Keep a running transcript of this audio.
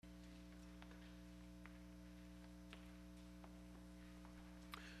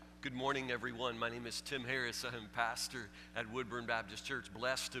Good morning, everyone. My name is Tim Harris. I'm pastor at Woodburn Baptist Church.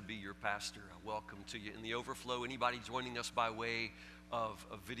 Blessed to be your pastor. Welcome to you in the overflow. Anybody joining us by way of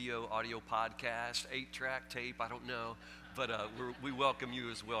a video, audio podcast, 8-track tape, I don't know, but we welcome you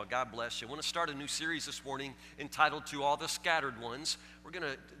as well. God bless you. I want to start a new series this morning entitled To All the Scattered Ones. We're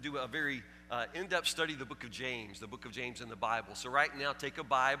going to do a very in-depth study of the book of James in the Bible. So right now, take a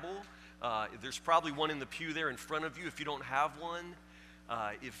Bible. There's probably one in the pew there in front of you if you don't have one.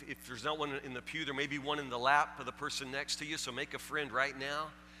 If there's not one in the pew, there may be one in the lap of the person next to you, so make a friend right now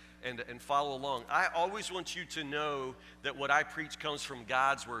and follow along. I always want you to know that what I preach comes from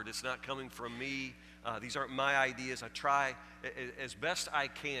God's Word. It's not coming from me. These aren't my ideas. I try as best I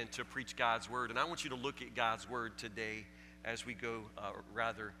can to preach God's Word, and I want you to look at God's Word today as we go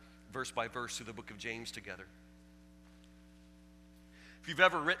rather verse by verse through the book of James together. If you've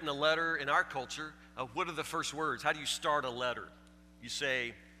ever written a letter in our culture, what are the first words? How do you start a letter? You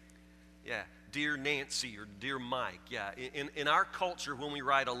say, Dear Nancy or Dear Mike. In our culture, when we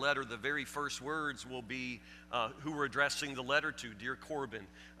write a letter, the very first words will be who we're addressing the letter to, Dear Corbin.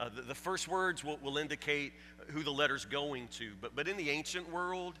 The first words will indicate who the letter's going to. But in the ancient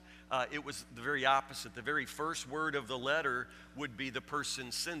world, it was the very opposite. The very first word of the letter would be the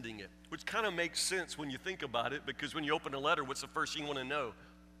person sending it, which kind of makes sense when you think about it, because when you open a letter, what's the first thing you want to know?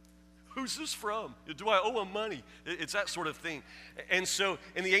 Who's this from? Do I owe him money? It's that sort of thing. And so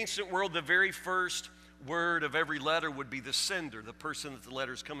in the ancient world, the very first word of every letter would be the sender, the person that the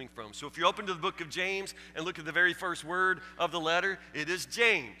letter is coming from. So if you open to the book of James and look at the very first word of the letter, it is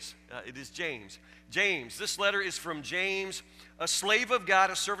James. It is James. James, this letter is from James, a slave of God,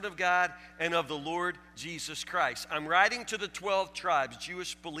 a servant of God, and of the Lord Jesus Christ. I'm writing to the 12 tribes,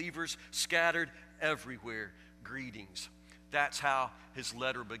 Jewish believers scattered everywhere. Greetings. That's how his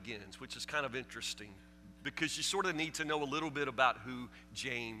letter begins, which is kind of interesting because you sort of need to know a little bit about who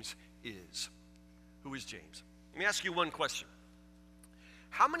James is. Who is James? Let me ask you one question.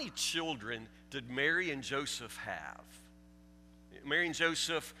 How many children did Mary and Joseph have? Mary and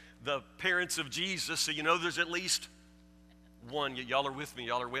Joseph, the parents of Jesus, so you know there's at least one. Y'all are with me.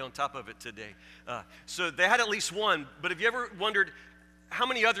 Y'all are way on top of it today. So they had at least one, but have you ever wondered how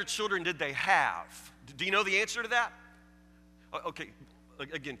many other children did they have? Do you know the answer to that? Okay,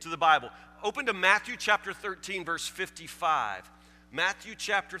 again, to the Bible. Open to Matthew chapter 13, verse 55. Matthew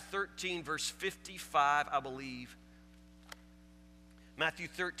chapter 13, verse 55, I believe. Matthew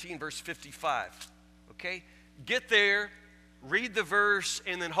 13, verse 55. Okay? Get there, read the verse,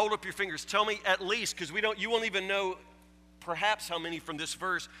 and then hold up your fingers. Tell me at least, because you won't even know perhaps how many from this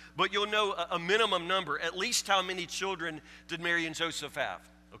verse, but you'll know a minimum number. At least how many children did Mary and Joseph have?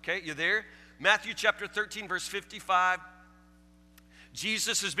 Okay, you there? Matthew chapter 13, verse 55.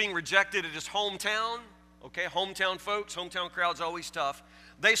 Jesus is being rejected at his hometown. Okay, hometown folks, hometown crowd's always tough.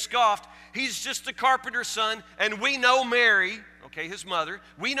 They scoffed. He's just a carpenter's son, and we know Mary, okay, his mother.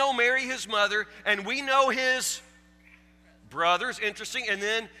 We know Mary, his mother, and we know his brothers. Interesting. And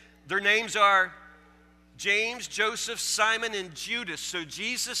then their names are James, Joseph, Simon, and Judas. So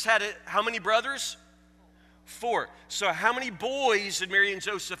Jesus had how many brothers? 4. So how many boys did Mary and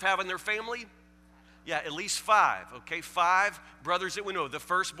Joseph have in their family? Yeah, at least 5, okay? 5 brothers that we know. The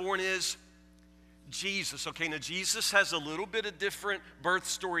firstborn is Jesus, okay? Now, Jesus has a little bit of different birth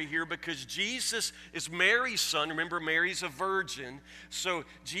story here because Jesus is Mary's son. Remember, Mary's a virgin. So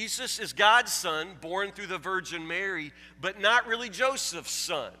Jesus is God's son, born through the Virgin Mary, but not really Joseph's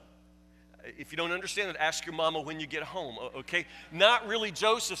son. If you don't understand it, ask your mama when you get home, okay? Not really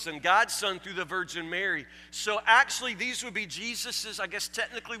Joseph's son, God's son through the Virgin Mary. So actually, these would be Jesus's, I guess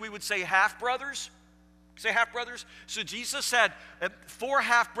technically we would say half-brothers. Say half-brothers. So Jesus had 4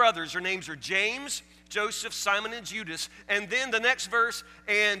 half-brothers. Their names are James, Joseph, Simon, and Judas. And then the next verse,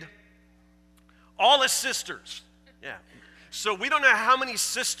 and all his sisters. Yeah. So we don't know how many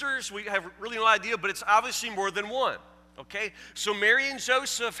sisters. We have really no idea, but it's obviously more than one. Okay? So Mary and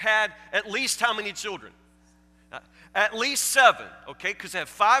Joseph had at least how many children? At least 7, okay, because they have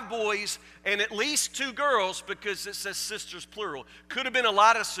 5 boys and at least 2 girls because it says sisters plural. Could have been a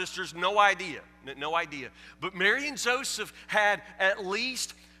lot of sisters, no idea. But Mary and Joseph had at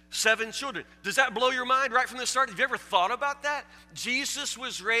least 7 children. Does that blow your mind right from the start? Have you ever thought about that? Jesus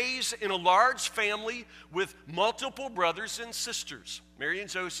was raised in a large family with multiple brothers and sisters. Mary and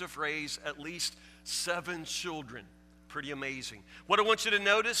Joseph raised at least 7 children. Pretty amazing. What I want you to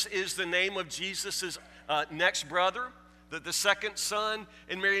notice is the name of Jesus' next brother, the second son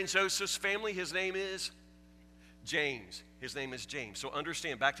in Mary and Joseph's family. His name is James. His name is James. So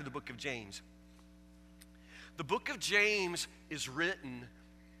understand, back to the book of James. The book of James is written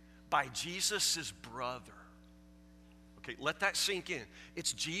by Jesus' brother. Okay, let that sink in.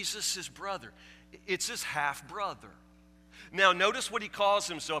 It's Jesus' brother. It's his half-brother. Now, notice what he calls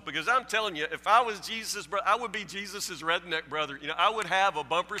himself, because I'm telling you, if I was Jesus' brother, I would be Jesus' redneck brother. You know, I would have a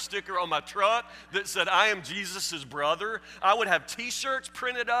bumper sticker on my truck that said, I am Jesus' brother. I would have T-shirts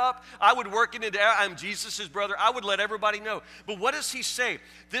printed up. I would work it into, I'm Jesus' brother. I would let everybody know. But what does he say?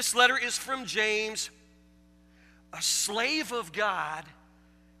 This letter is from James, a slave of God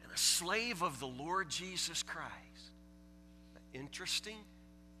and a slave of the Lord Jesus Christ. Interesting.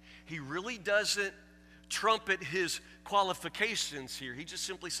 He really doesn't trumpet his qualifications here. He just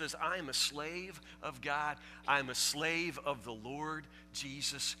simply says, I am a slave of God. I am a slave of the Lord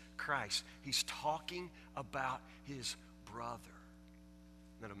Jesus Christ. He's talking about his brother.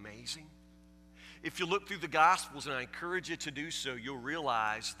 Isn't that amazing? If you look through the Gospels, and I encourage you to do so, you'll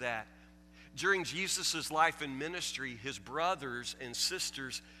realize that during Jesus' life and ministry, his brothers and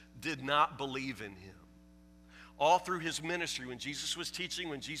sisters did not believe in him. All through his ministry, when Jesus was teaching,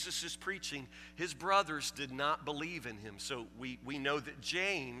 when Jesus is preaching, his brothers did not believe in him. So we know that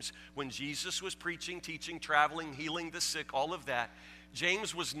James, when Jesus was preaching, teaching, traveling, healing the sick, all of that,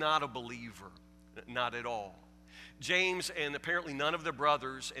 James was not a believer, not at all. James and apparently none of the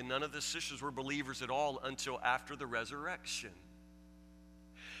brothers and none of the sisters were believers at all until after the resurrection.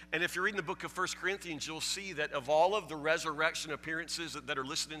 And if you're reading the book of 1 Corinthians, you'll see that of all of the resurrection appearances that are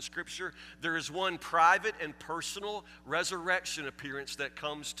listed in Scripture, there is one private and personal resurrection appearance that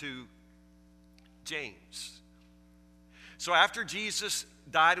comes to James. So after Jesus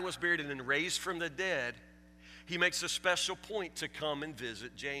died and was buried and then raised from the dead, he makes a special point to come and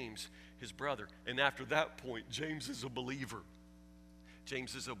visit James, his brother. And after that point, James is a believer.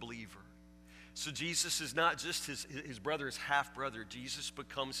 James is a believer. So Jesus is not just his brother, his half-brother. Jesus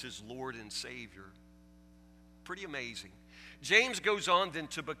becomes his Lord and Savior. Pretty amazing. James goes on then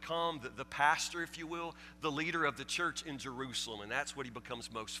to become the pastor, if you will, the leader of the church in Jerusalem. And that's what he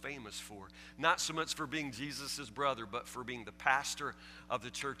becomes most famous for. Not so much for being Jesus' brother, but for being the pastor of the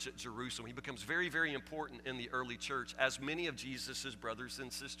church at Jerusalem. He becomes very, very important in the early church, as many of Jesus' brothers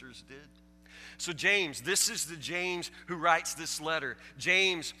and sisters did. So James, this is the James who writes this letter.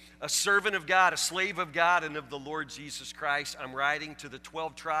 James, a servant of God, a slave of God and of the Lord Jesus Christ. I'm writing to the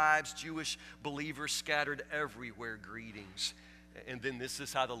 12 tribes, Jewish believers scattered everywhere, greetings. And then this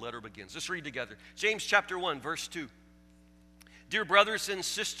is how the letter begins. Let's read together. James chapter 1, verse 2. Dear brothers and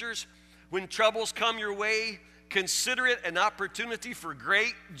sisters, when troubles come your way, consider it an opportunity for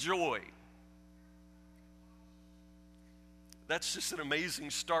great joy. That's just an amazing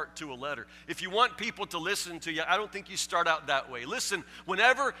start to a letter. If you want people to listen to you, I don't think you start out that way. Listen,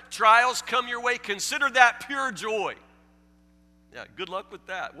 whenever trials come your way, consider that pure joy. Yeah, good luck with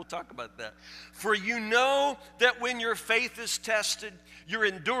that. We'll talk about that. For you know that when your faith is tested, your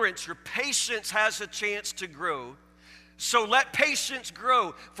endurance, your patience has a chance to grow. So let patience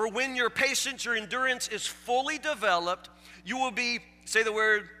grow. For when your patience, your endurance is fully developed, you will be, say the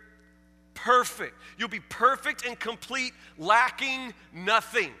word, perfect. You'll be perfect and complete, lacking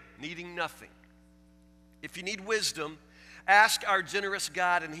nothing, needing nothing. If you need wisdom, ask our generous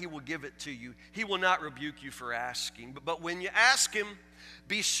God and he will give it to you. He will not rebuke you for asking. But when you ask him,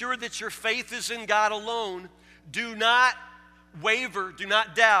 be sure that your faith is in God alone. Do not waver, do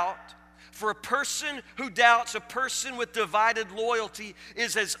not doubt. For a person who doubts, a person with divided loyalty,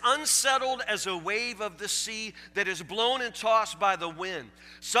 is as unsettled as a wave of the sea that is blown and tossed by the wind.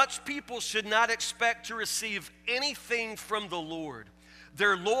 Such people should not expect to receive anything from the Lord.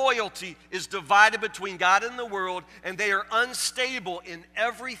 Their loyalty is divided between God and the world, and they are unstable in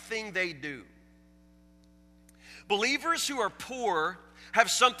everything they do. Believers who are poor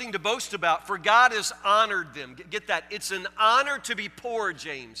have something to boast about, for God has honored them. Get that? It's an honor to be poor,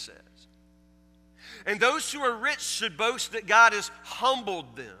 James says. And those who are rich should boast that God has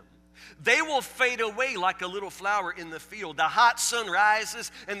humbled them. They will fade away like a little flower in the field. The hot sun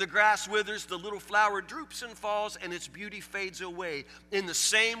rises and the grass withers, the little flower droops and falls, and its beauty fades away. In the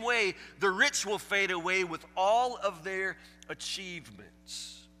same way, the rich will fade away with all of their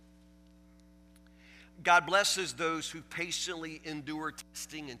achievements. God blesses those who patiently endure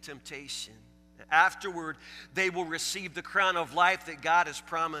testing and temptation. Afterward, they will receive the crown of life that God has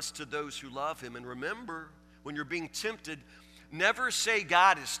promised to those who love him. And remember, when you're being tempted, never say,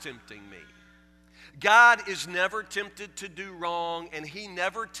 God is tempting me. God is never tempted to do wrong, and he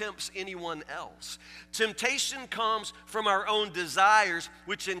never tempts anyone else. Temptation comes from our own desires,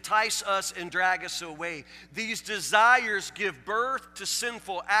 which entice us and drag us away. These desires give birth to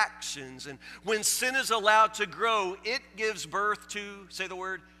sinful actions, and when sin is allowed to grow, it gives birth to, say the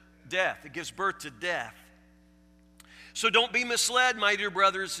word, death. It gives birth to death. So don't be misled, my dear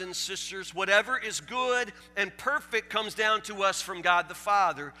brothers and sisters. Whatever is good and perfect comes down to us from God the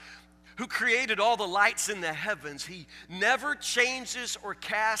Father, who created all the lights in the heavens. He never changes or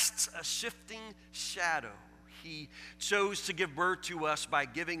casts a shifting shadow. He chose to give birth to us by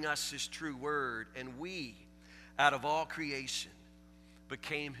giving us His true word, and we, out of all creation,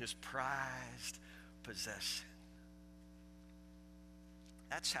 became His prized possession.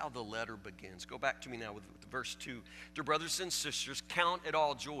 That's how the letter begins. Go back to me now with verse 2. Dear brothers and sisters, count it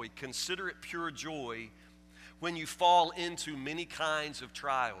all joy. Consider it pure joy when you fall into many kinds of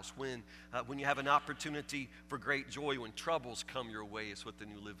trials, when you have an opportunity for great joy, when troubles come your way, is what the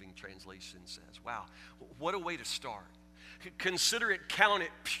New Living Translation says. Wow, what a way to start. Consider it, count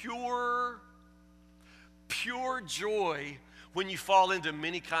it pure joy when you fall into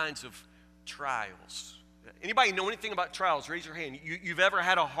many kinds of trials. Anybody know anything about trials? Raise your hand. You've ever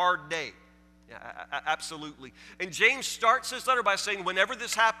had a hard day? Yeah, absolutely. And James starts his letter by saying, whenever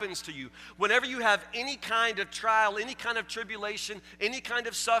this happens to you, whenever you have any kind of trial, any kind of tribulation, any kind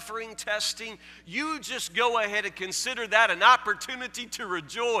of suffering, testing, you just go ahead and consider that an opportunity to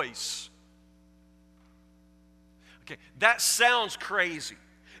rejoice. Okay, that sounds crazy.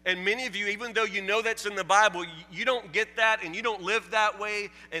 And many of you, even though you know that's in the Bible, you don't get that and you don't live that way.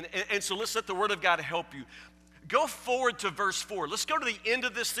 And so let's let the Word of God help you. Go forward to verse 4. Let's go to the end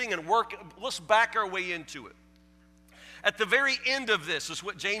of this thing and let's back our way into it. At the very end of this is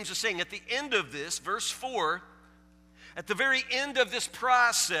what James is saying. At the end of this, verse 4, at the very end of this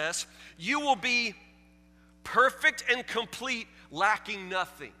process, you will be perfect and complete, lacking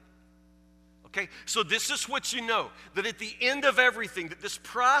nothing. Okay, so this is what you know, that at the end of everything, that this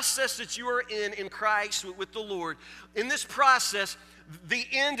process that you are in Christ with the Lord, in this process, the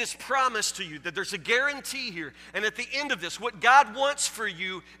end is promised to you, that there's a guarantee here. And at the end of this, what God wants for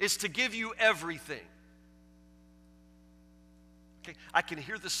you is to give you everything. Okay, I can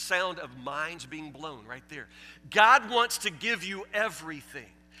hear the sound of minds being blown right there. God wants to give you everything.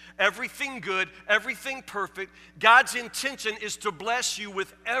 Everything good, everything perfect. God's intention is to bless you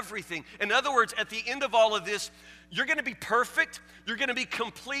with everything. In other words, at the end of all of this, you're going to be perfect. You're going to be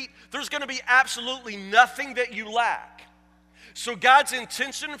complete. There's going to be absolutely nothing that you lack. So God's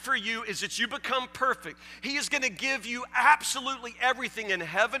intention for you is that you become perfect. He is going to give you absolutely everything in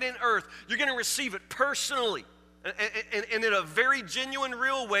heaven and earth. You're going to receive it personally. And in a very genuine,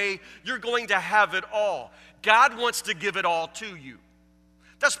 real way, you're going to have it all. God wants to give it all to you.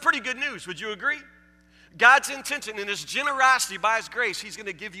 That's pretty good news. Would you agree? God's intention in His generosity, by His grace, He's going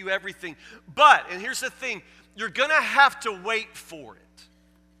to give you everything. But, and here's the thing, you're going to have to wait for it.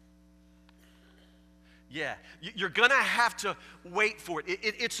 Yeah, you're going to have to wait for it.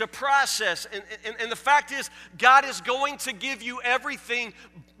 It's a process. And the fact is, God is going to give you everything,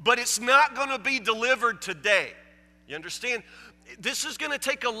 but it's not going to be delivered today. You understand? This is going to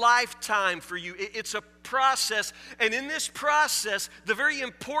take a lifetime for you. It's a process. And in this process, the very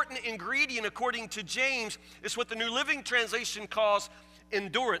important ingredient, according to James, is what the New Living Translation calls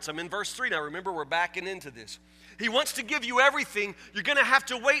endurance. I'm in verse 3 now. Remember, we're backing into this. He wants to give you everything. You're going to have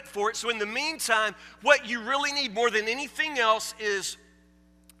to wait for it. So in the meantime, what you really need more than anything else is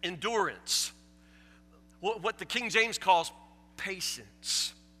endurance. What the King James calls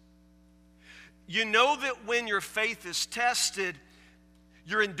patience. You know that when your faith is tested,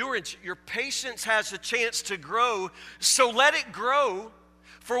 your endurance, your patience has a chance to grow. So let it grow.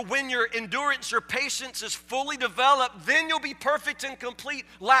 For when your endurance, your patience is fully developed, then you'll be perfect and complete,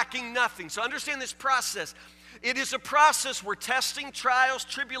 lacking nothing. So understand this process. It is a process where testing, trials,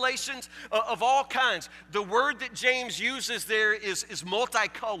 tribulations of all kinds. The word that James uses there is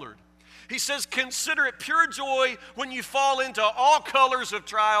multicolored. He says, consider it pure joy when you fall into all colors of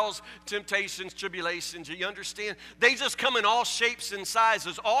trials, temptations, tribulations. You understand? They just come in all shapes and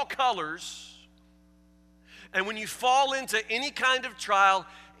sizes, all colors. And when you fall into any kind of trial,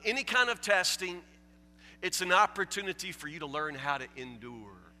 any kind of testing, it's an opportunity for you to learn how to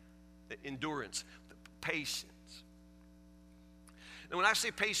endure. The endurance, the patience. And when I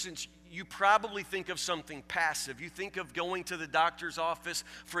say patience, you probably think of something passive. You think of going to the doctor's office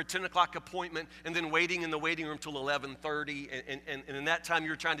for a 10 o'clock appointment and then waiting in the waiting room till 11:30. And in that time,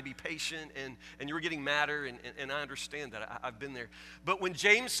 you're trying to be patient and you're getting madder. And I understand that. I've been there. But when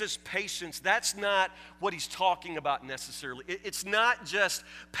James says patience, that's not what he's talking about necessarily. It's not just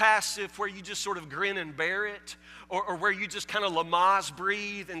passive where you just sort of grin and bear it, or where you just kind of Lamaze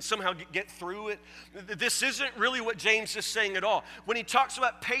breathe and somehow get through it. This isn't really what James is saying at all. When he talks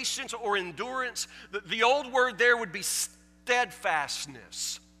about patience or endurance, the old word there would be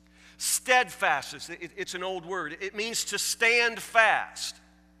steadfastness. Steadfastness, it's an old word. It means to stand fast.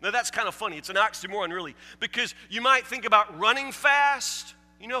 Now, that's kind of funny. It's an oxymoron, really, because you might think about running fast,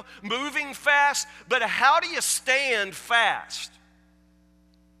 moving fast, but how do you stand fast?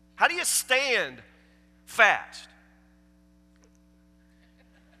 How do you stand fast?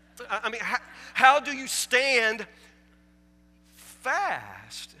 I mean, how do you stand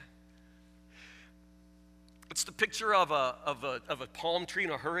fast? It's the picture of a palm tree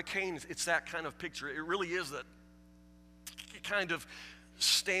in a hurricane. It's that kind of picture. It really is that kind of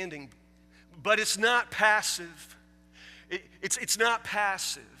standing, but it's not passive. It's not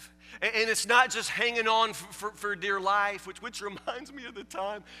passive. And it's not just hanging on for dear life, which reminds me of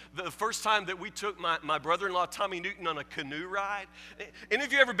the first time that we took my brother-in-law, Tommy Newton, on a canoe ride. Any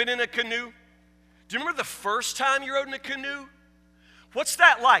of you ever been in a canoe? Do you remember the first time you rode in a canoe? What's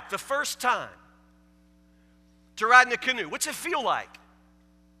that like, the first time to ride in a canoe? What's it feel like?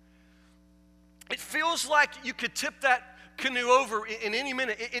 It feels like you could tip that canoe over in any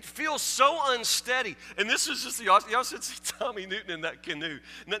minute. It feels so unsteady. And this is just y'all should see Tommy Newton in that canoe.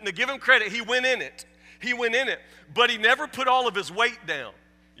 Now, give him credit. He went in it. But he never put all of his weight down.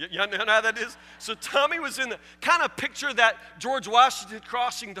 You know how that is? So Tommy was in the kind of picture that George Washington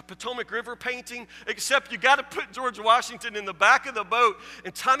crossing the Potomac River painting, except you got to put George Washington in the back of the boat.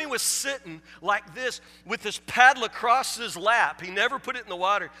 And Tommy was sitting like this with his paddle across his lap. He never put it in the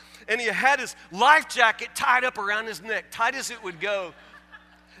water. And he had his life jacket tied up around his neck, tight as it would go.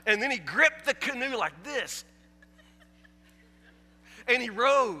 And then he gripped the canoe like this. And he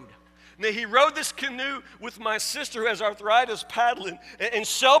rowed. Now, he rode this canoe with my sister who has arthritis paddling, and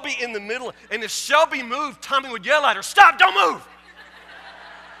Shelby in the middle. And if Shelby moved, Tommy would yell at her, "Stop, don't move!"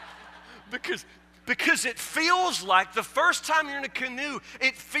 Because it feels like, the first time you're in a canoe,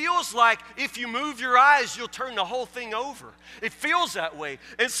 it feels like if you move your eyes, you'll turn the whole thing over. It feels that way.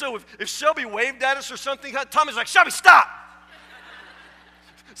 And so if Shelby waved at us or something, Tommy's like, "Shelby, stop!"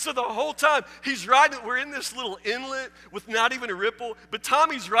 So the whole time he's riding, we're in this little inlet with not even a ripple, but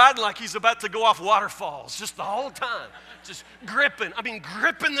Tommy's riding like he's about to go off waterfalls just the whole time, just gripping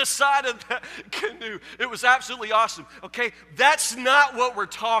the side of that canoe. It was absolutely awesome. Okay, that's not what we're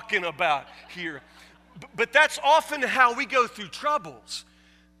talking about here, but that's often how we go through troubles.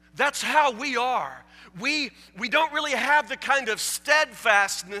 That's how we are. We don't really have the kind of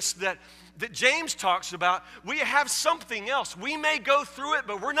steadfastness that James talks about. We have something else. We may go through it,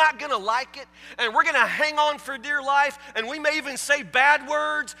 but we're not going to like it, and we're going to hang on for dear life, and we may even say bad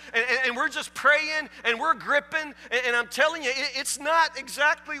words, and we're just praying, and we're gripping, and I'm telling you, it's not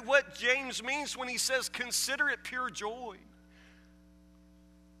exactly what James means when he says, consider it pure joy.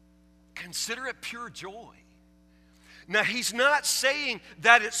 Consider it pure joy. Now, he's not saying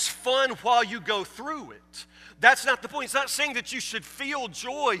that it's fun while you go through it. That's not the point. He's not saying that you should feel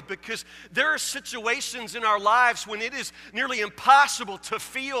joy, because there are situations in our lives when it is nearly impossible to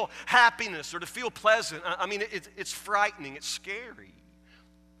feel happiness or to feel pleasant. I mean, it's frightening. It's scary.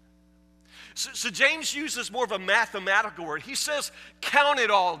 So James uses more of a mathematical word. He says, count it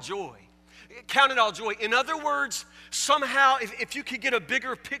all joy. Count it all joy. In other words, somehow, if you could get a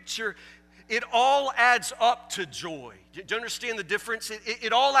bigger picture, it all adds up to joy. Do you understand the difference?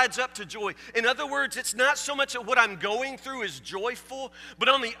 It all adds up to joy. In other words, it's not so much that what I'm going through is joyful, but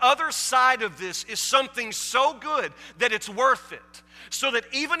on the other side of this is something so good that it's worth it. So that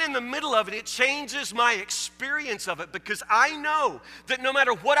even in the middle of it, it changes my experience of it, because I know that no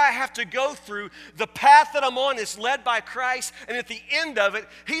matter what I have to go through, the path that I'm on is led by Christ, and at the end of it,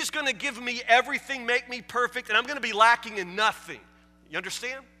 He's going to give me everything, make me perfect, and I'm going to be lacking in nothing. You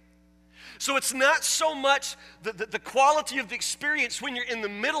understand? So it's not so much the quality of the experience when you're in the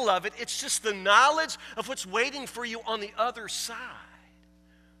middle of it, it's just the knowledge of what's waiting for you on the other side.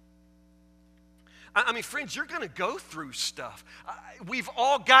 I mean, friends, you're going to go through stuff. We've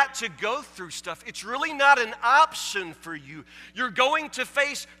all got to go through stuff. It's really not an option for you. You're going to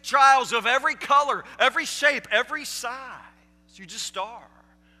face trials of every color, every shape, every size. You just are.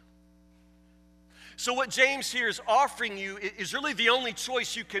 So what James here is offering you is really the only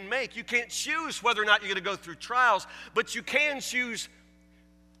choice you can make. You can't choose whether or not you're going to go through trials, but you can choose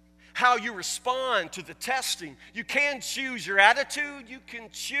how you respond to the testing. You can choose your attitude. You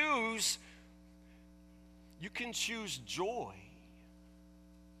can choose joy.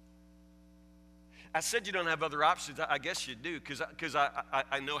 I said you don't have other options. I guess you do, because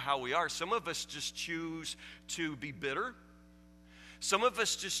I know how we are. Some of us just choose to be bitter. Some of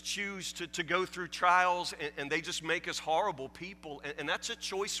us just choose to go through trials, and they just make us horrible people, and that's a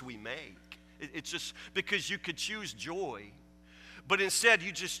choice we make. It's just because you could choose joy, but instead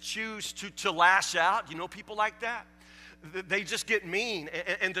you just choose to lash out. You know people like that? they just get mean.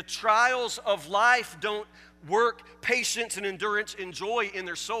 And the trials of life don't work patience and endurance and joy in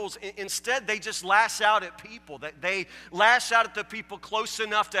their souls. Instead, they just lash out at people. They lash out at the people close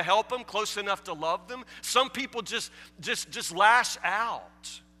enough to help them, close enough to love them. Some people just lash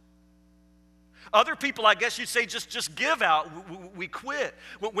out. Other people, I guess you'd say, just give out. We quit.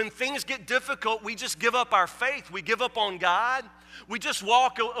 When things get difficult, we just give up our faith. We give up on God. We just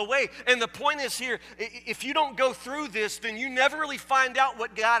walk away. And the point is here, if you don't go through this, then you never really find out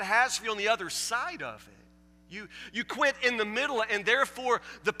what God has for you on the other side of it. You quit in the middle, and therefore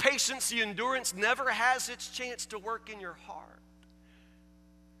the patience, the endurance never has its chance to work in your heart.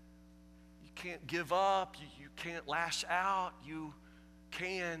 You can't give up. You can't lash out. You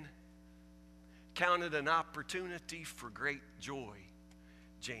can count it an opportunity for great joy,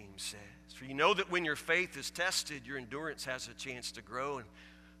 James says. For you know that when your faith is tested, your endurance has a chance to grow. And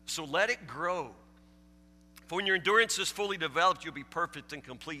so let it grow. For when your endurance is fully developed, you'll be perfect and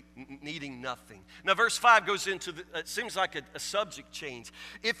complete, needing nothing. Now, verse 5 goes into, it seems like a subject change.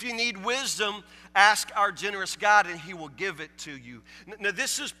 If you need wisdom, ask our generous God, and he will give it to you. Now,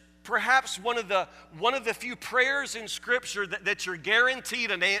 this is perhaps one of the few prayers in Scripture that you're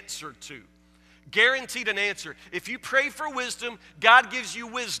guaranteed an answer to. Guaranteed an answer. If you pray for wisdom, God gives you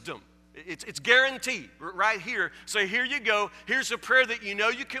wisdom. It's guaranteed right here. So here you go. Here's a prayer that you know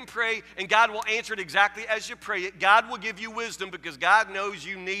you can pray, and God will answer it exactly as you pray it. God will give you wisdom because God knows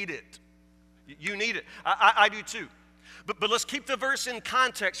you need it. You need it. I do too. But let's keep the verse in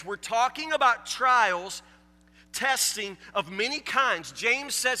context. We're talking about trials, testing of many kinds.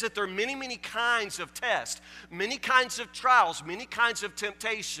 James says that there are many, many kinds of tests, many kinds of trials, many kinds of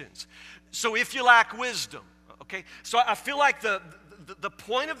temptations. So if you lack wisdom, okay? So I feel like the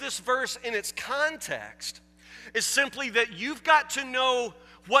point of this verse in its context is simply that you've got to know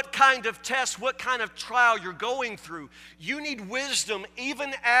what kind of test, what kind of trial you're going through. You need wisdom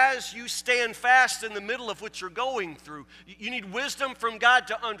even as you stand fast in the middle of what you're going through. You need wisdom from God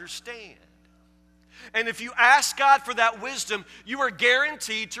to understand. And if you ask God for that wisdom, you are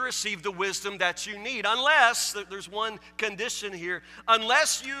guaranteed to receive the wisdom that you need. Unless, there's one condition here,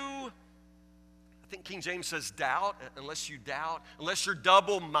 unless you, I think King James says doubt, unless you're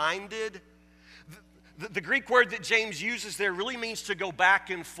double-minded. The Greek word that James uses there really means to go back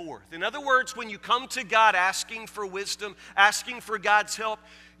and forth. In other words, when you come to God asking for wisdom, asking for God's help,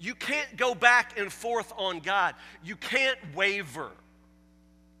 you can't go back and forth on God. You can't waver.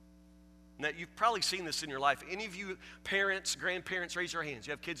 Now, you've probably seen this in your life. Any of you parents, grandparents, raise your hands.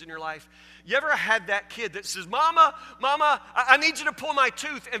 You have kids in your life? You ever had that kid that says, Mama, I need you to pull my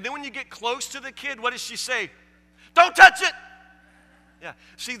tooth. And then when you get close to the kid, what does she say? Don't touch it. Yeah.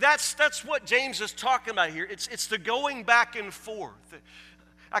 See, that's what James is talking about here. It's the going back and forth.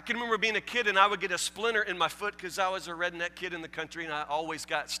 I can remember being a kid and I would get a splinter in my foot because I was a redneck kid in the country and I always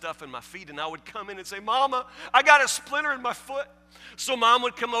got stuff in my feet. And I would come in and say, Mama, I got a splinter in my foot. So Mom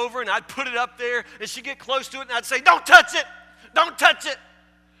would come over and I'd put it up there and she'd get close to it and I'd say, don't touch it, don't touch it.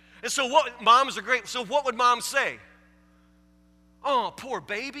 And so moms are great. So what would Mom say? Oh, poor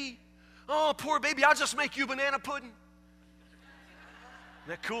baby. Oh, poor baby, I'll just make you banana pudding. Isn't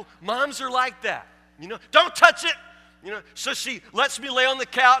that cool? Moms are like that. You know, don't touch it. You know, so she lets me lay on the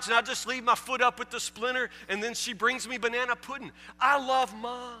couch and I just leave my foot up with the splinter and then she brings me banana pudding. I love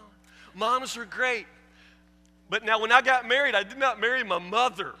Mom. Moms are great. But now when I got married, I did not marry my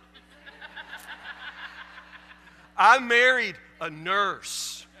mother. I married a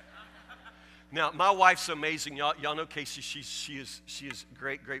nurse. Now, my wife's amazing. Y'all know Casey. She is a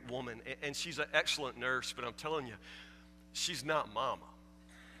great woman. And she's an excellent nurse. But I'm telling you, she's not Mama.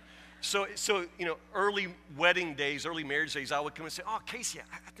 So you know, early wedding days, early marriage days, I would come and say, oh, Casey,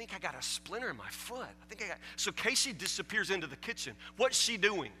 I think I got a splinter in my foot. So Casey disappears into the kitchen. What's she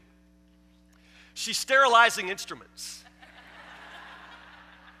doing? She's sterilizing instruments.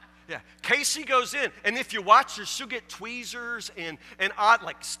 Yeah, Casey goes in, and if you watch her, she'll get tweezers and odd,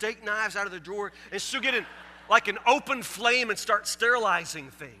 like steak knives out of the drawer, and she'll get in like an open flame and start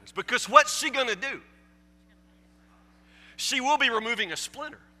sterilizing things. Because what's she gonna do? She will be removing a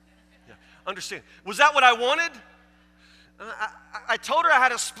splinter. Yeah, understand? Was that what I wanted? I told her I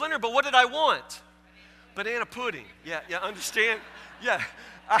had a splinter, but what did I want? Banana pudding. Yeah, understand? Yeah.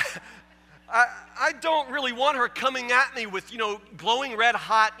 I don't really want her coming at me with, you know, glowing red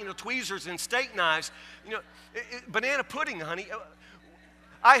hot, you know, tweezers and steak knives. You know, banana pudding, honey.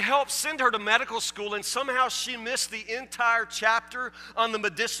 I helped send her to medical school, and somehow she missed the entire chapter on the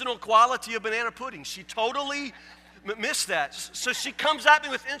medicinal quality of banana pudding. She totally missed that. So she comes at me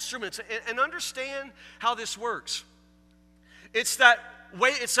with instruments, and understand how this works. It's that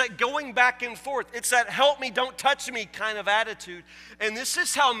it's that going back and forth. It's that help me, don't touch me kind of attitude. And this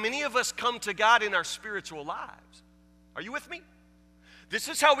is how many of us come to God in our spiritual lives. Are you with me? This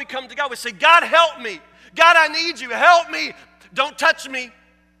is how we come to God. We say, God, help me. God, I need you. Help me. Don't touch me.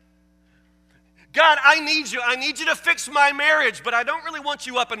 God, I need you. I need you to fix my marriage, but I don't really want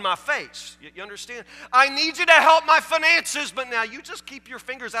you up in my face. You understand? I need you to help my finances, but now you just keep your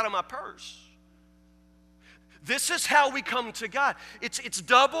fingers out of my purse. This is how we come to God. It's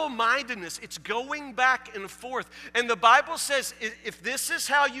double-mindedness. It's going back and forth. And the Bible says if this is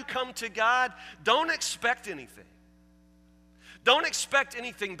how you come to God, don't expect anything. Don't expect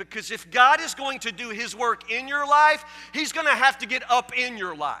anything, because if God is going to do His work in your life, He's going to have to get up in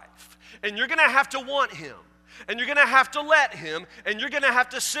your life. And you're going to have to want Him. And you're going to have to let Him. And you're going to have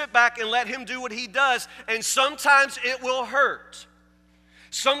to sit back and let Him do what He does. And sometimes it will hurt.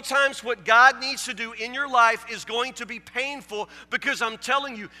 Sometimes what God needs to do in your life is going to be painful, because I'm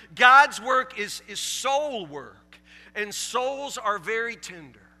telling you, God's work is soul work. And souls are very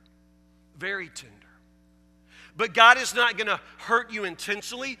tender. Very tender. But God is not going to hurt you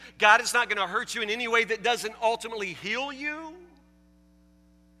intentionally. God is not going to hurt you in any way that doesn't ultimately heal you.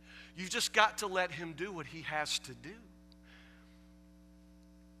 You've just got to let Him do what He has to do.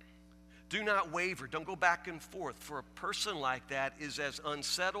 Do not waver. Don't go back and forth. For a person like that is as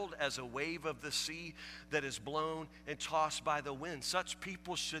unsettled as a wave of the sea that is blown and tossed by the wind. Such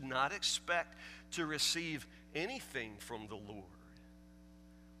people should not expect to receive anything from the Lord.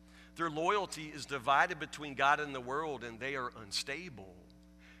 Their loyalty is divided between God and the world, and they are unstable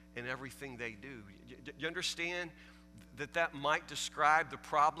in everything they do. You understand that might describe the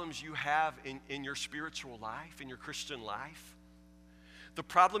problems you have in your spiritual life, in your Christian life? The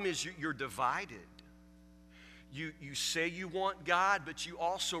problem is you're divided. You say you want God, but you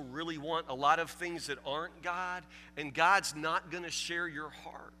also really want a lot of things that aren't God, and God's not going to share your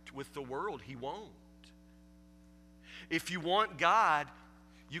heart with the world. He won't. If you want God,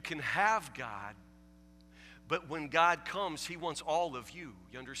 you can have God, but when God comes, He wants all of you.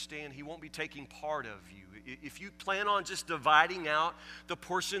 You understand? He won't be taking part of you. If you plan on just dividing out the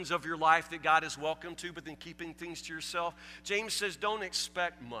portions of your life that God is welcome to, but then keeping things to yourself, James says don't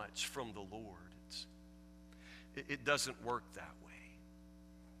expect much from the Lord. It doesn't work that way.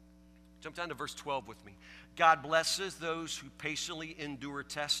 Jump down to verse 12 with me. God blesses those who patiently endure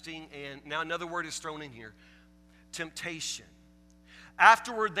testing. And now another word is thrown in here, temptation.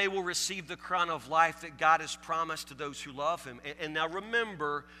 Afterward, they will receive the crown of life that God has promised to those who love Him. And now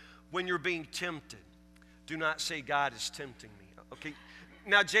remember, when you're being tempted, do not say, God is tempting me. Okay?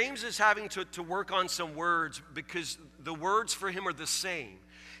 Now, James is having to work on some words, because the words for him are the same.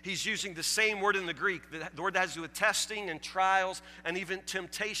 He's using the same word in the Greek, the word that has to do with testing and trials and even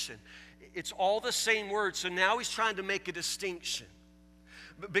temptation. It's all the same word, so now he's trying to make a distinction.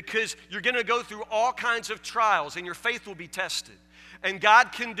 Because you're going to go through all kinds of trials, and your faith will be tested. And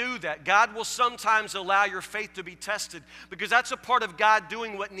God can do that. God will sometimes allow your faith to be tested, because that's a part of God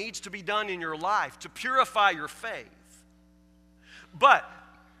doing what needs to be done in your life to purify your faith. But,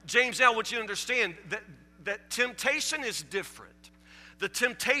 James, now I want you to understand that temptation is different. The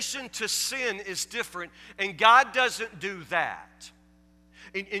temptation to sin is different, and God doesn't do that.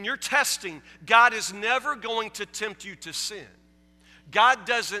 In your testing, God is never going to tempt you to sin. God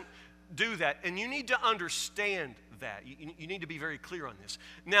doesn't do that, and you need to understand that. You need to be very clear on this.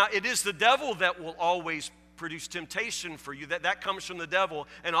 Now, it is the devil that will always produce temptation for you. That comes from the devil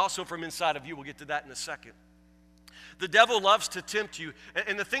and also from inside of you. We'll get to that in a second. The devil loves to tempt you,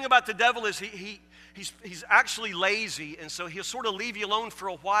 and the thing about the devil is he's actually lazy, and so he'll sort of leave you alone for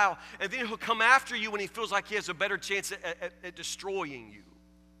a while, and then he'll come after you when he feels like he has a better chance at destroying you.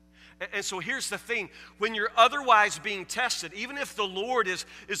 And so here's the thing. When you're otherwise being tested, even if the Lord is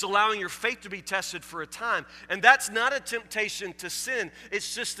allowing your faith to be tested for a time, and that's not a temptation to sin,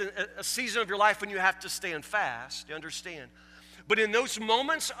 it's just a season of your life when you have to stand fast, you understand? But in those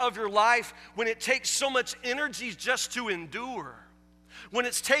moments of your life when it takes so much energy just to endure, when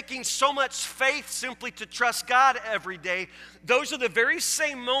it's taking so much faith simply to trust God every day, those are the very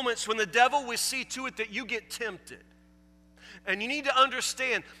same moments when the devil will see to it that you get tempted. And you need to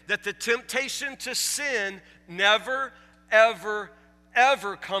understand that the temptation to sin never, ever,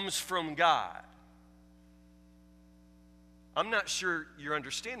 ever comes from God. I'm not sure you're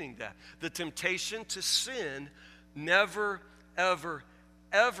understanding that. The temptation to sin never, ever,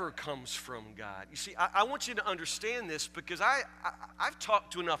 ever comes from God. You see, I want you to understand this, because I've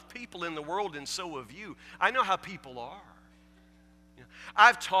talked to enough people in the world, and so have you. I know how people are.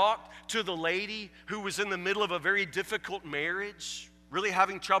 I've talked to the lady who was in the middle of a very difficult marriage, really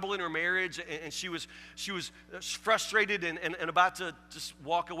having trouble in her marriage, and she was frustrated and about to just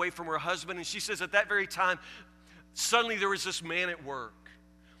walk away from her husband. And she says at that very time, suddenly there was this man at work.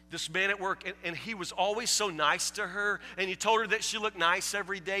 And he was always so nice to her, and he told her that she looked nice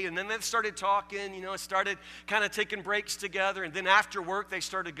every day. And then they started talking, started kind of taking breaks together. And then after work, they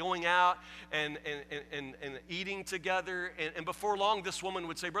started going out and eating together. And before long, this woman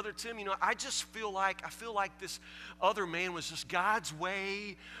would say, Brother Tim, I feel like this other man was just God's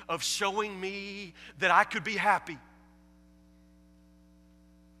way of showing me that I could be happy.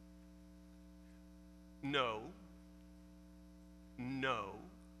 No.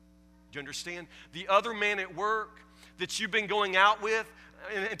 Do you understand? The other man at work that you've been going out with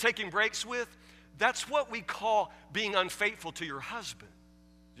and taking breaks with, that's what we call being unfaithful to your husband.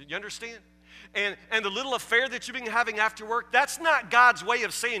 Do you understand? And the little affair that you've been having after work, that's not God's way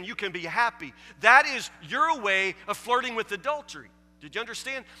of saying you can be happy. That is your way of flirting with adultery. Did you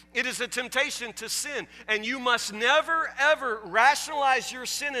understand? It is a temptation to sin, and you must never, ever rationalize your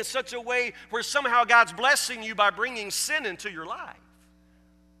sin in such a way where somehow God's blessing you by bringing sin into your life.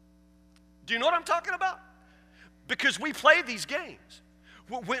 Do you know what I'm talking about? Because we play these games.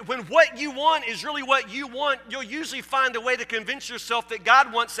 When what you want is really what you want, you'll usually find a way to convince yourself that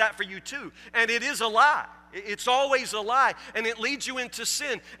God wants that for you too. And it is a lie. It's always a lie, and it leads you into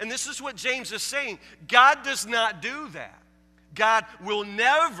sin. And this is what James is saying. God does not do that. God will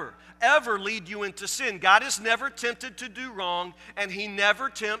never, ever lead you into sin. God is never tempted to do wrong, and he never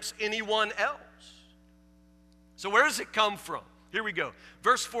tempts anyone else. So where does it come from? Here we go.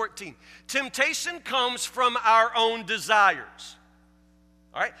 Verse 14. Temptation comes from our own desires.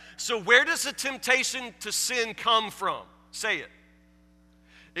 All right? So where does the temptation to sin come from? Say it.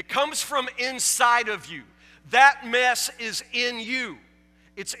 It comes from inside of you. That mess is in you.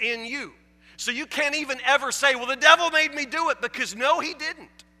 It's in you. So you can't even ever say, well, the devil made me do it, because no, he didn't.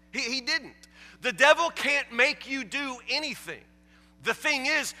 He didn't. The devil can't make you do anything. The thing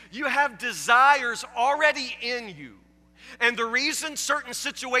is, you have desires already in you. And the reason certain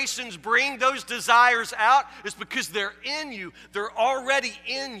situations bring those desires out is because they're in you. They're already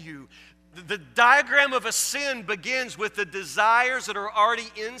in you. The diagram of a sin begins with the desires that are already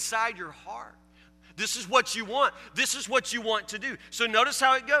inside your heart. This is what you want. This is what you want to do. So notice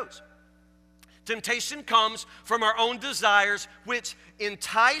how it goes. Temptation comes from our own desires, which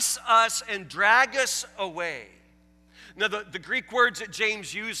entice us and drag us away. Now, the Greek words that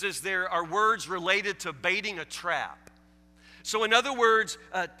James uses there are words related to baiting a trap. So in other words,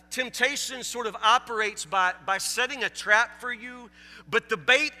 temptation sort of operates by setting a trap for you, but the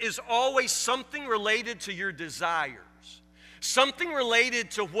bait is always something related to your desires, something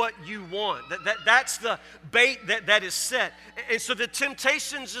related to what you want. That's the bait that is set. And so the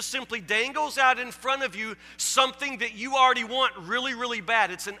temptation just simply dangles out in front of you something that you already want really, really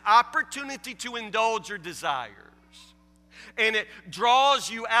bad. It's an opportunity to indulge your desires. And it draws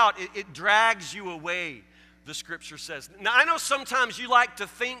you out. It drags you away, the scripture says. Now, I know sometimes you like to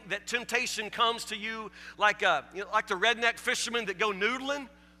think that temptation comes to you like the redneck fishermen that go noodling.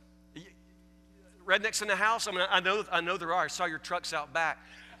 Rednecks in the house? I mean, I know there are. I saw your trucks out back.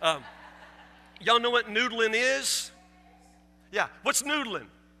 Y'all know what noodling is? Yeah. What's noodling?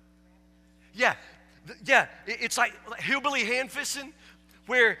 Yeah. It's like hillbilly hand fishing,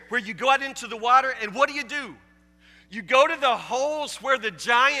 where you go out into the water, and what do? You go to the holes where the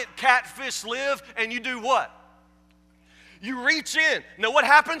giant catfish live, and you do what? You reach in. Now, what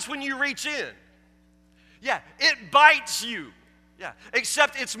happens when you reach in? Yeah, it bites you. Yeah,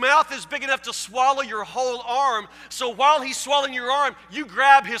 except its mouth is big enough to swallow your whole arm. So while he's swallowing your arm, you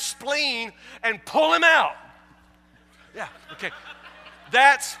grab his spleen and pull him out. Yeah, okay.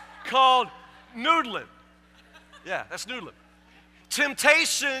 That's called noodling. Yeah, that's noodling.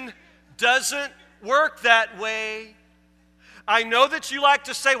 Temptation doesn't work that way. I know that you like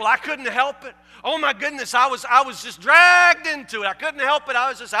to say, well, I couldn't help it. Oh my goodness, I was just dragged into it. I couldn't help it. I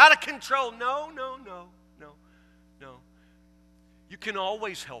was just out of control. No. You can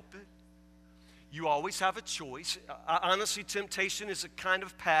always help it. You always have a choice. Honestly, temptation is a kind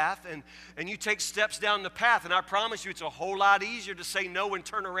of path, and you take steps down the path, and I promise you it's a whole lot easier to say no and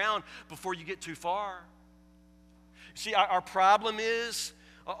turn around before you get too far. See, our problem is,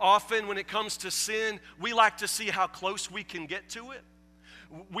 often when it comes to sin, we like to see how close we can get to it.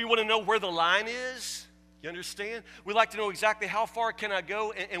 We want to know where the line is. You understand? We like to know exactly how far can I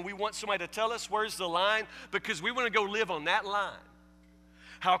go, and we want somebody to tell us where's the line, because we want to go live on that line.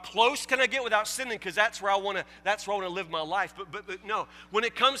 How close can I get without sinning? Because that's where I want to live my life. But no, when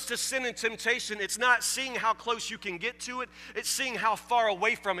it comes to sin and temptation, it's not seeing how close you can get to it. It's seeing how far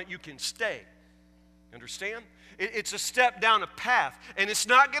away from it you can stay. Understand? It's a step down a path. And it's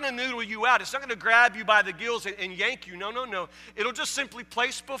not going to noodle you out. It's not going to grab you by the gills and yank you. No, no, no. It'll just simply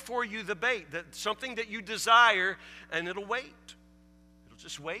place before you the bait, something that you desire, and it'll wait. It'll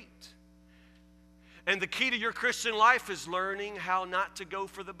just wait. And the key to your Christian life is learning how not to go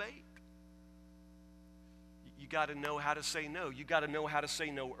for the bait. You got to know how to say no. You got to know how to say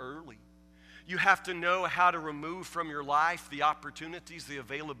no early. You have to know how to remove from your life the opportunities, the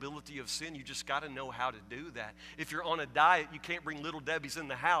availability of sin. You just got to know how to do that. If you're on a diet, you can't bring Little Debbie's in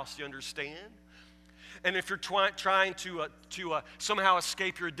the house, you understand? And if you're trying to somehow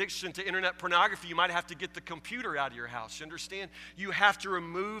escape your addiction to internet pornography, you might have to get the computer out of your house, you understand? You have to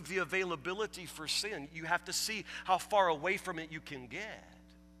remove the availability for sin. You have to see how far away from it you can get.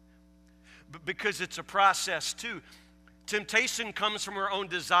 Because it's a process too. Temptation comes from our own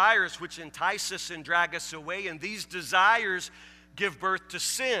desires, which entice us and drag us away, and these desires give birth to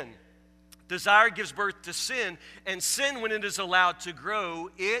sin. Desire gives birth to sin, and sin, when it is allowed to grow,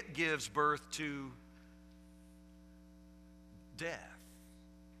 it gives birth to death.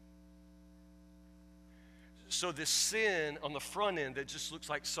 So this sin on the front end that just looks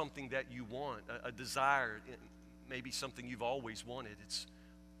like something that you want, a desire, maybe something you've always wanted.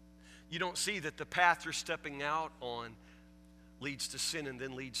 You don't see that the path you're stepping out on leads to sin and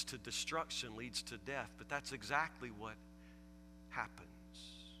then leads to destruction, leads to death. But that's exactly what happens.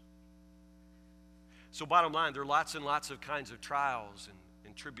 So bottom line, there are lots and lots of kinds of trials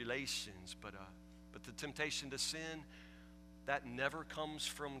and tribulations, but the temptation to sin, that never comes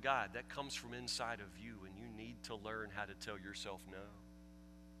from God. That comes from inside of you, and you need to learn how to tell yourself no.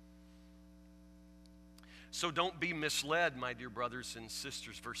 So don't be misled, my dear brothers and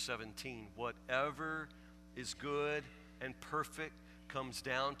sisters. Verse 17, whatever is good and perfect comes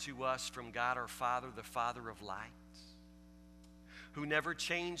down to us from God our Father, the Father of lights, who never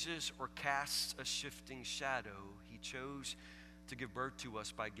changes or casts a shifting shadow. He chose to give birth to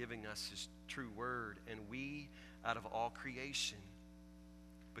us by giving us his true word, and we, out of all creation,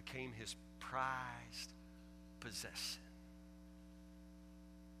 became his prized possession.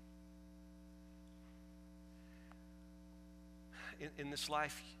 In this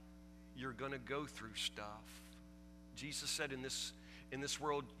life, you're going to go through stuff. Jesus said in this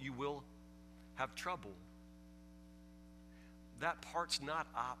world you will have trouble. That part's not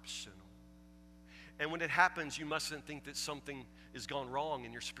optional. And when it happens, you mustn't think that something has gone wrong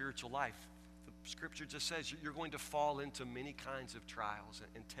in your spiritual life. The scripture just says you're going to fall into many kinds of trials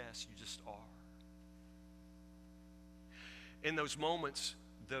and tests. You just are. In those moments,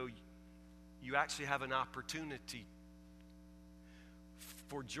 though, you actually have an opportunity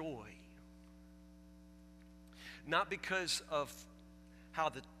for joy. Not because of how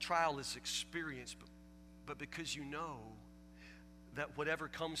the trial is experienced, but because you know that whatever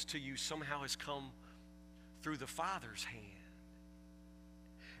comes to you somehow has come through the Father's hand.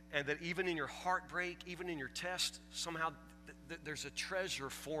 And that even in your heartbreak, even in your test, somehow there's a treasure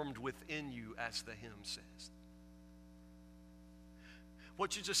formed within you, as the hymn says.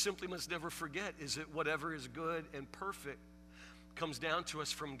 What you just simply must never forget is that whatever is good and perfect comes down to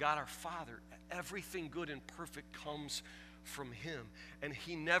us from God our Father. Everything good and perfect comes from him. And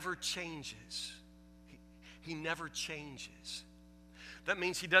he never changes. He never changes. That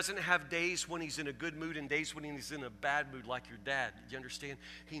means he doesn't have days when he's in a good mood and days when he's in a bad mood like your dad. You understand?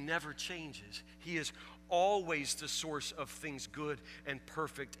 He never changes. He is always the source of things good and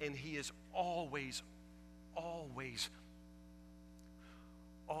perfect. And he is always, always,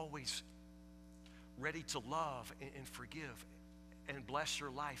 always ready to love and forgive and bless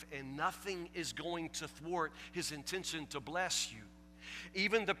your life. And nothing is going to thwart his intention to bless you.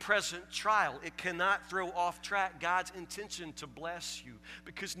 Even the present trial, it cannot throw off track God's intention to bless you.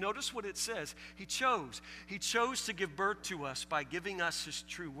 Because notice what it says. He chose to give birth to us by giving us his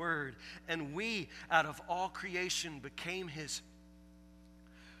true word. And we, out of all creation, became his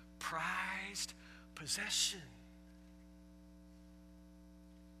prized possession.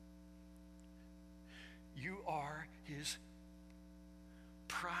 You are his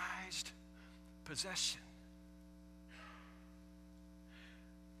prized possession.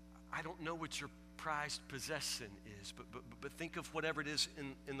 I don't know what your prized possession is, but think of whatever it is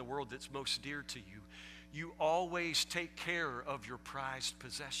in the world that's most dear to you. You always take care of your prized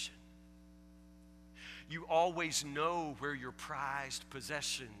possession. You always know where your prized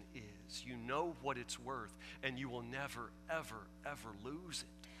possession is. You know what it's worth, and you will never, ever, ever lose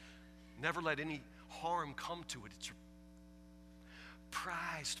it. Never let any harm come to it. It's your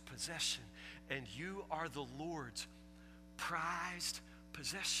prized possession, and you are the Lord's prized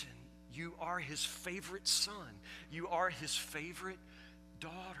possession. You are his favorite son. You are his favorite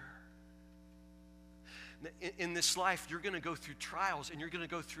daughter. in this life, you're going to go through trials and you're going to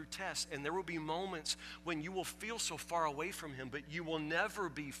go through tests, and there will be moments when you will feel so far away from him, but you will never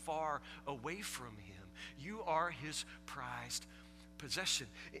be far away from him. You are his prized possession.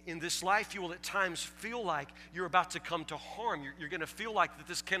 In this life, you will at times feel like you're about to come to harm. You're going to feel like that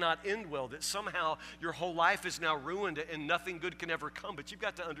this cannot end well, that somehow your whole life is now ruined and nothing good can ever come. But you've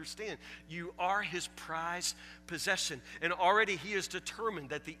got to understand, you are his prized possession. And already he is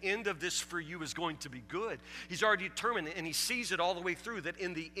determined that the end of this for you is going to be good. He's already determined, and he sees it all the way through, that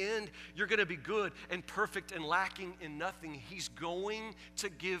in the end, you're going to be good and perfect and lacking in nothing. He's going to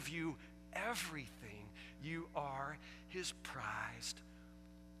give you everything. You are his prized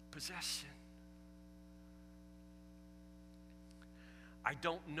possession. I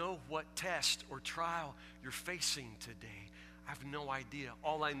don't know what test or trial you're facing today. I have no idea.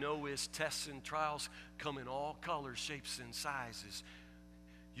 All I know is tests and trials come in all colors, shapes, and sizes.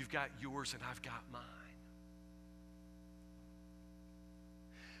 You've got yours and I've got mine.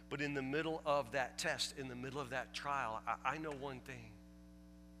 But in the middle of that test, in the middle of that trial, I know one thing.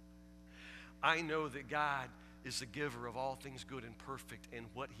 I know that God is the giver of all things good and perfect, and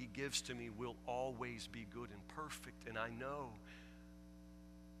what he gives to me will always be good and perfect. And I know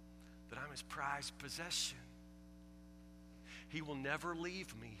that I'm his prized possession. He will never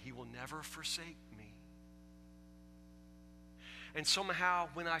leave me. He will never forsake me. And somehow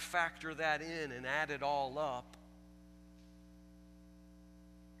when I factor that in and add it all up,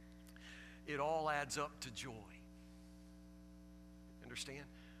 it all adds up to joy. Understand?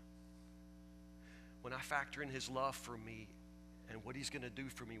 When I factor in his love for me and what he's going to do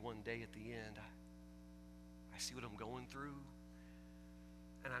for me one day at the end, I see what I'm going through,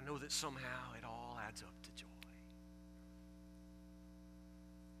 and I know that somehow it all adds up to joy.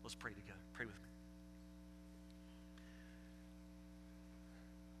 Let's pray together. Pray with me.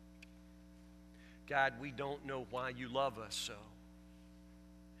 God, we don't know why you love us so.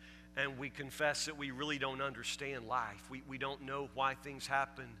 And we confess that we really don't understand life. We don't know why things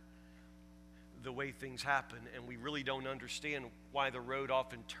happen the way things happen, and we really don't understand why the road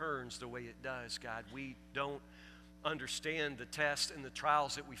often turns the way it does, God. We don't understand the tests and the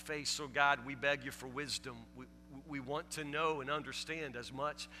trials that we face, so God, we beg you for wisdom. We want to know and understand as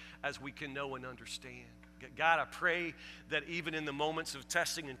much as we can know and understand. God, I pray that even in the moments of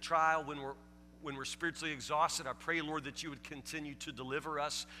testing and trial, when we're spiritually exhausted, I pray, Lord, that you would continue to deliver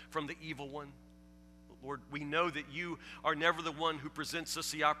us from the evil one. Lord, we know that you are never the one who presents us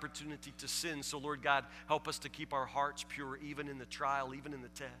the opportunity to sin. So, Lord God, help us to keep our hearts pure, even in the trial, even in the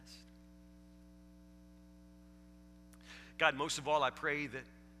test. God, most of all, I pray that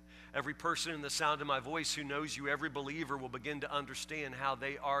every person in the sound of my voice who knows you, every believer, will begin to understand how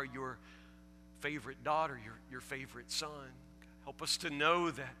they are your favorite daughter, your favorite son. Help us to know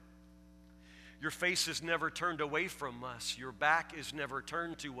that your face is never turned away from us. Your back is never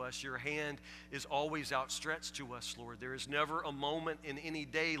turned to us. Your hand is always outstretched to us, Lord. There is never a moment in any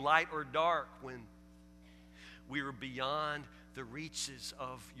day, light or dark, when we are beyond the reaches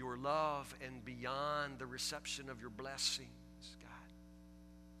of your love and beyond the reception of your blessings, God.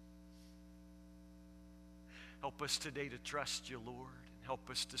 Help us today to trust you, Lord.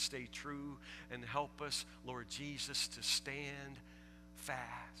 Help us to stay true, and help us, Lord Jesus, to stand fast.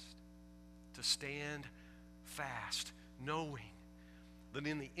 To stand fast, knowing that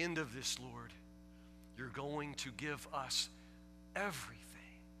in the end of this, Lord, you're going to give us everything.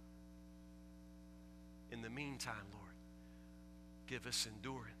 In the meantime, Lord, give us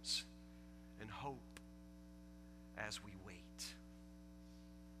endurance and hope as we wait.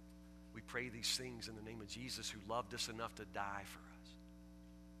 We pray these things in the name of Jesus, who loved us enough to die for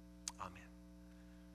us. Amen.